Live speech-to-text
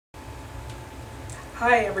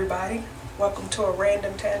Hi everybody, welcome to a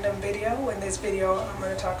random tandem video. In this video I'm going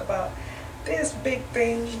to talk about this big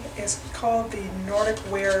thing. It's called the Nordic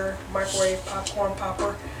Ware microwave popcorn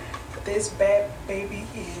popper. This bad baby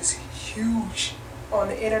is huge. On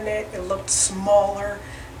the internet it looked smaller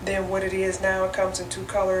than what it is now. It comes in two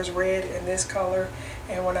colors, red and this color,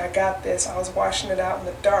 and when I got this I was washing it out in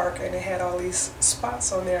the dark and it had all these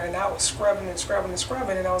spots on there, and I was scrubbing and scrubbing and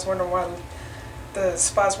scrubbing, and I was wondering why the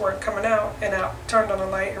spots weren't coming out, and I turned on the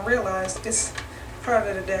light and realized it's part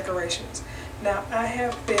of the decorations. Now I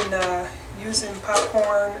have been using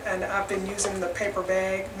popcorn, and I've been using the paper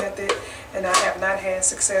bag method, and I have not had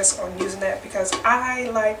success on using that because I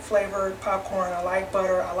like flavored popcorn. I like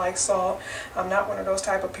butter, I like salt. I'm not one of those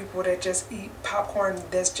type of people that just eat popcorn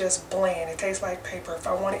that's just bland. It tastes like paper. If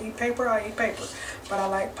I want to eat paper, I eat paper, but I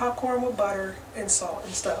like popcorn with butter and salt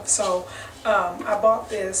and stuff. So I bought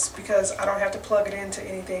this because I don't have to plug it into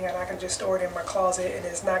anything, and I can just store it in my closet, and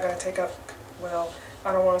it's not going to take up, well,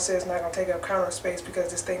 I don't want to say it's not going to take up counter space because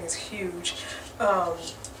this thing is huge. I'm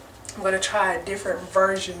going to try different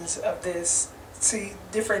versions of this, see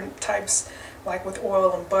different types, like with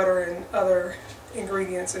oil and butter and other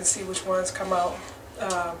ingredients, and see which ones come out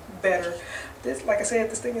better. This, like I said,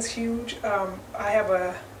 this thing is huge. I have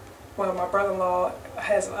my brother-in-law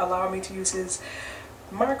has allowed me to use his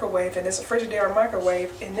microwave, and it's a Frigidaire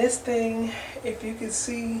microwave, and this thing, if you can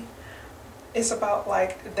see, it's about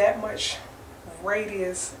like that much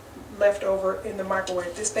radius left over in the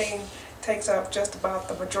microwave. This thing takes up just about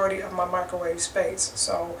the majority of my microwave space,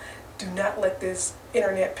 so do not let this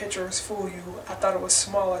internet pictures fool you. I thought it was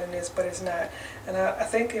smaller than this, but it's not. And I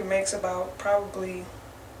think it makes about probably,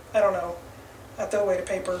 I don't know, I throw away the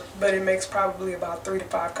paper, but it makes probably about 3 to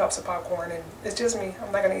 5 cups of popcorn, and it's just me.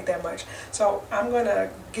 I'm not going to eat that much. So I'm going to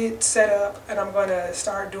get set up, and I'm going to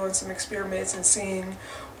start doing some experiments and seeing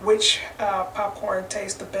which popcorn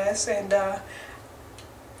tastes the best, and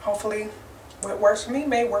hopefully what works for me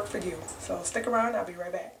may work for you. So stick around, I'll be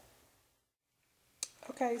right back.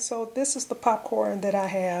 Okay, so this is the popcorn that I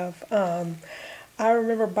have. I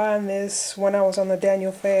remember buying this when I was on the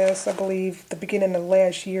Daniel fast, I believe the beginning of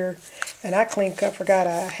last year, and I clean cut forgot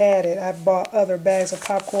I had it. I bought other bags of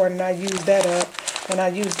popcorn and I used that up, and I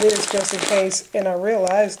used this just in case, and I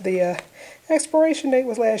realized the expiration date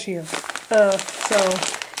was last year. So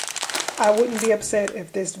I wouldn't be upset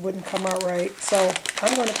if this wouldn't come out right. So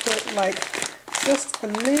I'm going to put like just a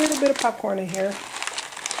little bit of popcorn in here.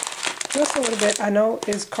 Just a little bit. I know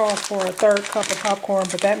it's called for a 1/3 cup of popcorn,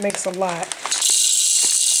 but that makes a lot.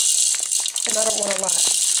 And I don't want a lot.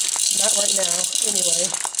 Not right now, anyway.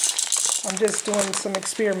 I'm just doing some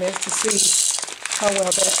experiments to see how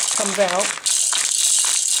well that comes out.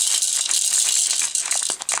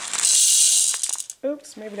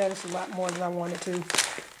 Oops, maybe that is a lot more than I wanted to.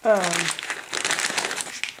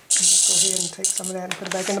 Just go ahead and take some of that and put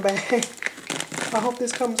it back in the bag. I hope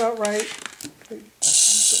this comes out right. The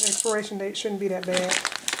expiration date shouldn't be that bad.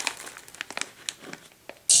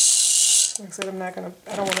 Like I said, I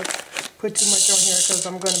don't want to put too much on here because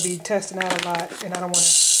I'm going to be testing out a lot, and I don't want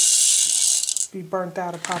to be burnt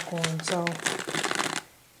out of popcorn. So,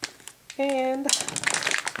 and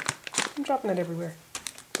I'm dropping it everywhere.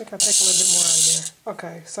 I think I'll take a little bit more out of there.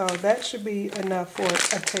 Okay, so that should be enough for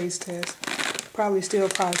a taste test. Probably too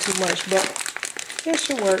much, but it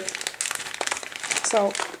should work.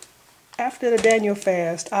 So after the Daniel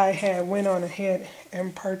fast, I had went on ahead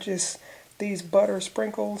and purchased these butter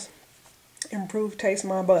sprinkles. Improved taste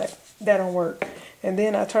my butt. That don't work. And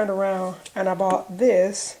then I turned around and I bought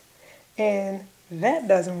this, and that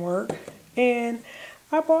doesn't work. And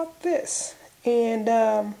I bought this, and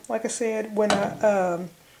like I said, when I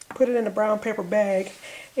put it in a brown paper bag,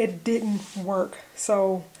 it didn't work.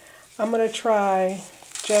 So I'm gonna try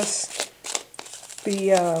just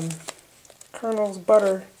the Colonel's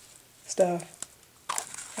butter stuff.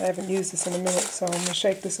 I haven't used this in a minute, so I'm gonna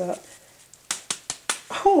shake this up.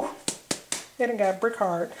 Oh, it done got brick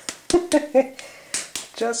hard.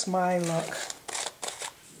 Just my luck.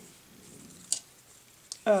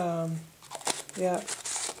 Yeah.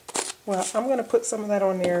 Well, I'm gonna put some of that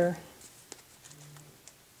on there,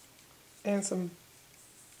 and some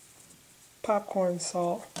popcorn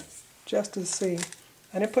salt, just to see.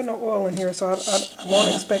 I didn't put no oil in here, so I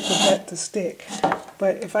won't expect that to stick.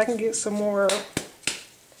 But if I can get some more of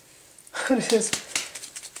this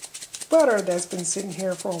butter that's been sitting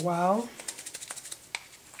here for a while,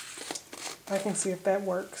 I can see if that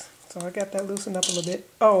works. So I got that loosened up a little bit.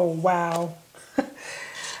 Oh, wow.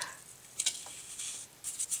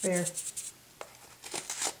 There.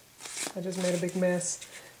 I just made a big mess.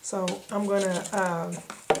 So I'm going to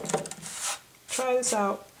try this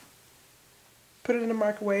out put it in the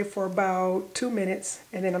microwave for about 2 minutes,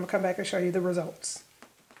 and then I'm gonna come back and show you the results.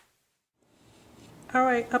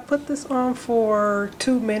 Alright, I put this on for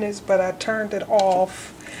 2 minutes, but I turned it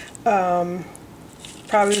off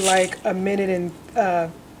probably like a minute and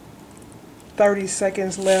 30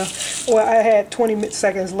 seconds left. Well, I had 20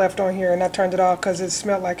 seconds left on here, and I turned it off because it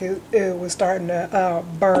smelled like it was starting to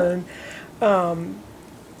burn.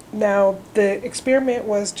 Now, the experiment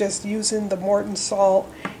was just using the Morton salt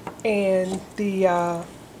and the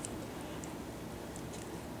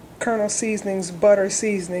Colonel Seasonings butter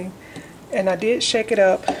seasoning, and I did shake it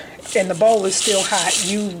up, and the bowl is still hot.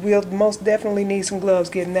 You will most definitely need some gloves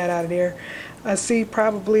getting that out of there. I see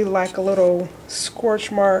probably like a little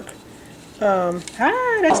scorch mark.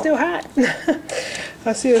 That's still hot.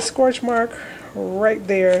 I see a scorch mark right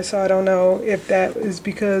there, so I don't know if that is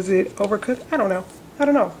because it overcooked. I don't know.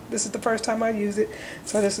 This is the first time I use it,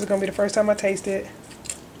 so this is going to be the first time I taste it.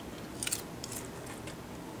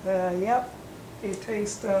 Yep, it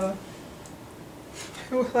tastes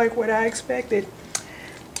like what I expected.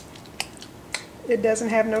 It doesn't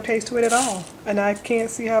have no taste to it at all, and I can't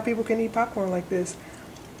see how people can eat popcorn like this.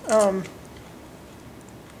 I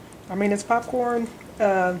mean, it's popcorn.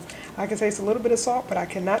 I can taste a little bit of salt, but I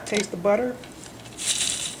cannot taste the butter.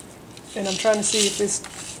 And I'm trying to see if it's...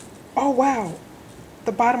 Oh, wow.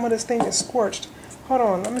 The bottom of this thing is scorched. Hold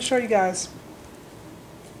on. Let me show you guys.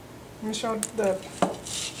 Let me show the...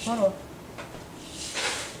 Hold on.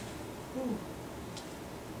 Ooh.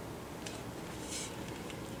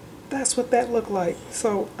 That's what that looked like.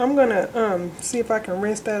 So I'm going to see if I can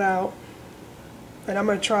rinse that out. And I'm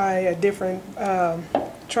going to try a different...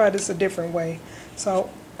 try this a different way. So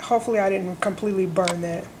hopefully I didn't completely burn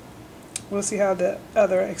that. We'll see how the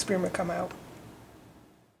other experiment come out.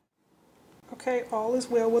 Okay, all is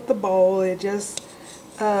well with the bowl. It just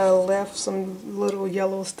left some little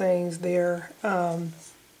yellow stains there.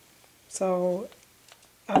 So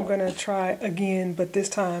I'm gonna try again, but this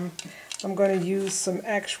time I'm gonna use some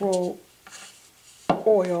actual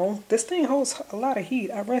oil. This thing holds a lot of heat.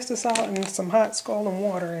 I rinsed this out in some hot scalding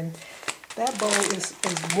water, and that bowl is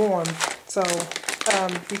warm, so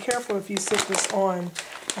be careful if you sit this on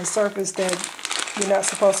a surface that you're not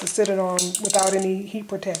supposed to sit it on without any heat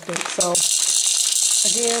protectant. So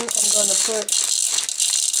again, I'm going to put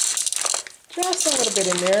just a little bit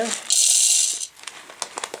in there.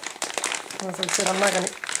 As I said, I'm not going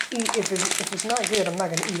to eat, if it's not good, I'm not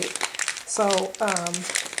going to eat it. So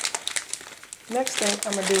next thing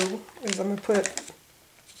I'm going to do is I'm going to put,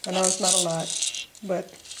 I know it's not a lot,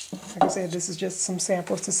 but like I said, this is just some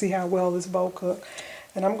samples to see how well this bowl cooked.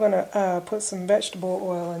 And I'm going to put some vegetable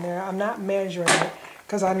oil in there. I'm not measuring it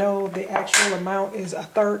because I know the actual amount is a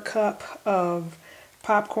 1/3 cup of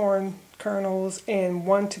popcorn kernels and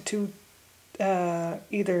 1 to 2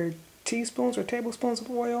 either teaspoons or tablespoons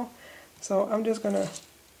of oil. So I'm just going to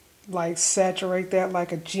like saturate that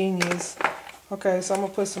like a genius. Okay, so I'm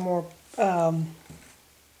going to put some more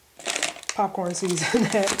popcorn seeds in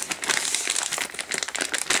that.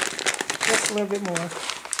 Just a little bit more.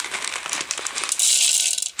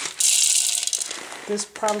 This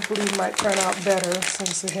probably might turn out better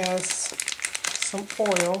since it has some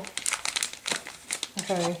oil.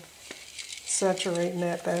 Okay, saturating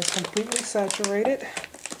that. That is completely saturated.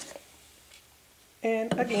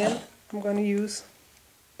 And again, I'm going to use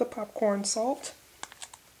the popcorn salt.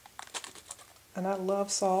 And I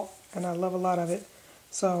love salt, and I love a lot of it.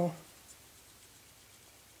 So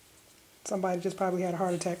somebody just probably had a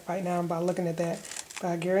heart attack right now by looking at that.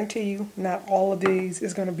 But I guarantee you, not all of these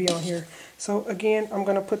is going to be on here. So again, I'm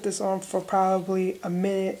going to put this on for probably a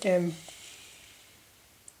minute and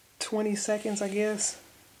 20 seconds, I guess,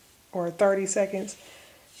 or 30 seconds,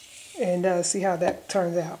 and see how that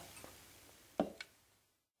turns out.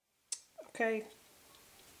 Okay.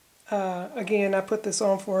 Again, I put this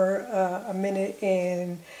on for a minute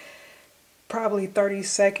and probably 30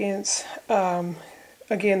 seconds.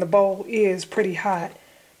 Again, the bowl is pretty hot,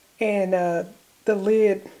 and the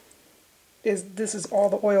lid is, this is all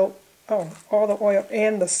the oil, all the oil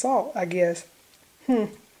and the salt, I guess.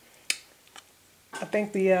 I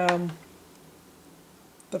think the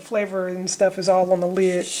flavor and stuff is all on the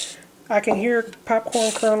lid. I can hear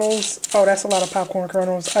popcorn kernels. Oh, that's a lot of popcorn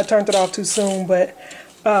kernels. I turned it off too soon, but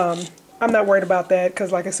I'm not worried about that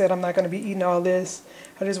because, like I said, I'm not going to be eating all this.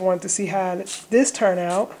 I just wanted to see how this turned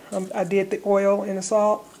out. I did the oil and the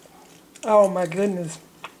salt. Oh my goodness,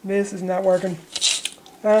 this is not working.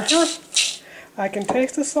 I can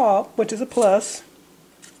taste the salt, which is a plus,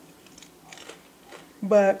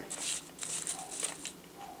 but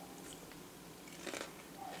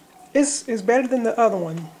it's better than the other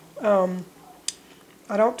one.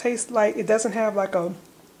 I don't taste like, it doesn't have like a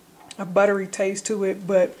buttery taste to it,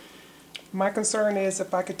 but my concern is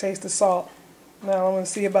if I could taste the salt. Now I want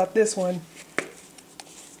to see about this one,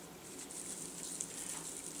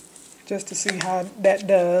 just to see how that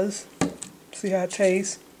does, see how it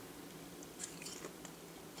tastes.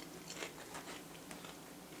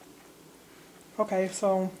 Okay,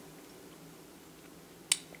 so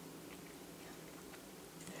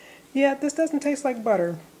yeah, this doesn't taste like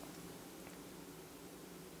butter.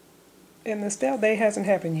 And the stale day hasn't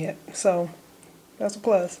happened yet, so that's a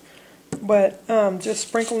plus. But just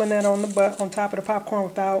sprinkling that on on top of the popcorn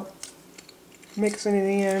without mixing it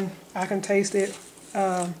in, I can taste it.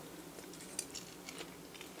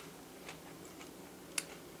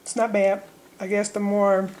 It's not bad. I guess the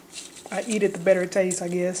more I eat it, the better it tastes, I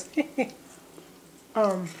guess.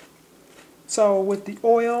 So with the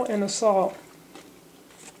oil and the salt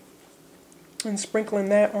and sprinkling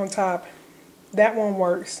that on top, that one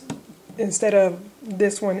works instead of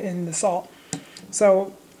this one and the salt.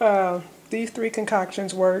 So these three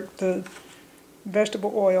concoctions work: the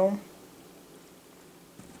vegetable oil,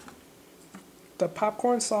 the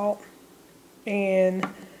popcorn salt, and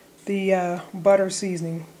the butter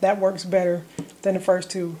seasoning. That works better than the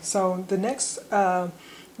first two. So the next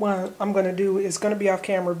one I'm going to do is going to be off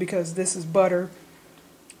camera because this is butter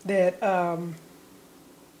that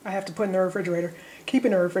I have to put in the refrigerator. Keep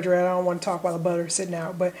in the refrigerator. I don't want to talk while the butter is sitting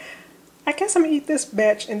out. But I guess I'm going to eat this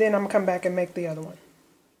batch and then I'm going to come back and make the other one.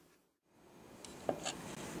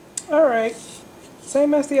 Alright,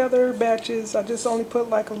 same as the other batches. I just only put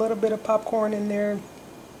like a little bit of popcorn in there.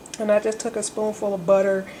 And I just took a spoonful of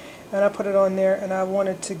butter and I put it on there, and I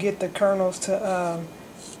wanted to get the kernels to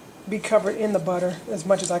be covered in the butter as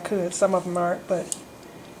much as I could. Some of them aren't, but...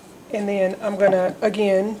 And then I'm going to,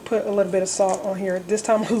 again, put a little bit of salt on here. This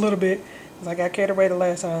time a little bit, because I got carried away the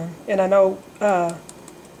last time. And I know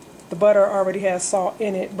the butter already has salt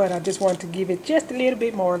in it, but I just wanted to give it just a little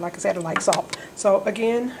bit more. Like I said, I like salt. So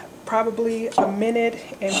again, probably a minute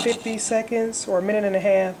and 50 seconds or a minute and a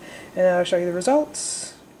half, and I'll show you the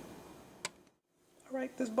results.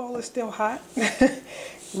 Alright, this bowl is still hot.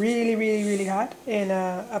 Really, really, really hot. And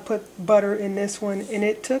I put butter in this one, and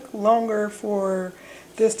it took longer for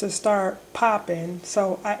this to start popping,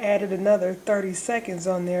 so I added another 30 seconds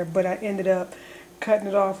on there, but I ended up cutting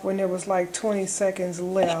it off when there was like 20 seconds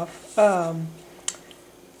left. So I'm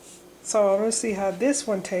going to see how this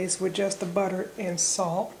one tastes with just the butter and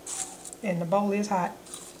salt, and the bowl is hot.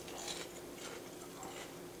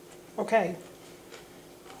 Okay.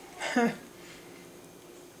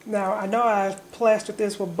 Now I know I plastered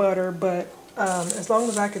this with butter, but as long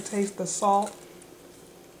as I could taste the salt,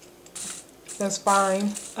 that's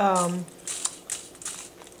fine. I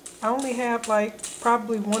only have like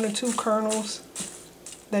probably 1 or 2 kernels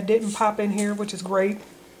that didn't pop in here, which is great.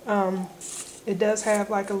 It does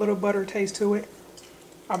have like a little butter taste to it.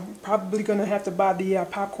 I'm probably going to have to buy the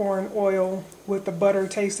popcorn oil with the butter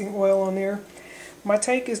tasting oil on there. My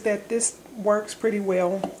take is that this works pretty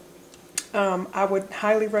well. I would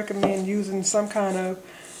highly recommend using some kind of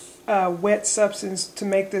wet substance to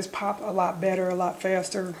make this pop a lot better, a lot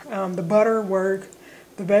faster. The butter worked,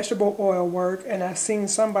 the vegetable oil worked, and I've seen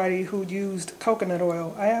somebody who used coconut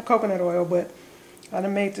oil. I have coconut oil, but I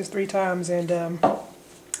done made this 3 times, and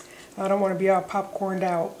I don't want to be all popcorned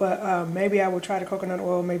out, but maybe I will try the coconut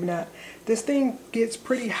oil, maybe not. This thing gets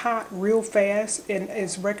pretty hot real fast, and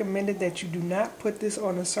it's recommended that you do not put this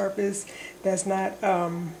on a surface that's not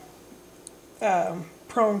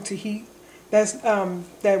prone to heat.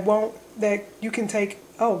 That you can take.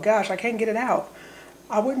 Oh gosh, I can't get it out.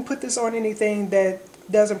 I wouldn't put this on anything that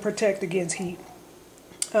doesn't protect against heat.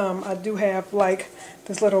 I do have like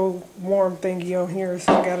this little warm thingy on here,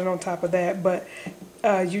 so I got it on top of that, but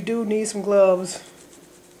you do need some gloves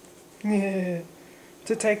to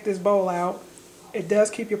take this bowl out. It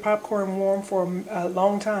does keep your popcorn warm for a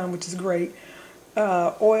long time, which is great.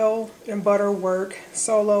 Oil and butter work.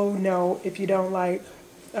 Solo, no, if you don't like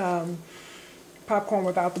popcorn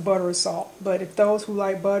without the butter or salt. But if those who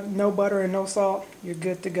like no butter and no salt, you're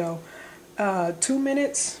good to go. 2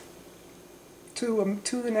 minutes to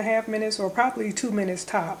 2.5 minutes, or probably 2 minutes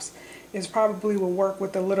tops, is probably will work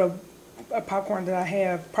with the little popcorn that I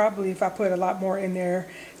have. Probably if I put a lot more in there,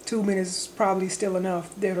 2 minutes is probably still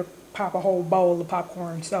enough. It'll pop a whole bowl of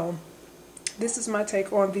popcorn. So this is my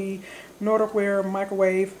take on the Nordic Ware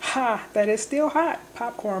microwave, that is still hot,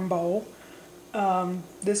 popcorn bowl.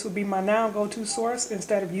 This would be my now go-to source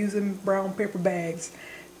instead of using brown paper bags.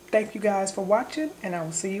 Thank you guys for watching, and I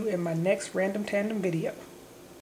will see you in my next Random Tandem video.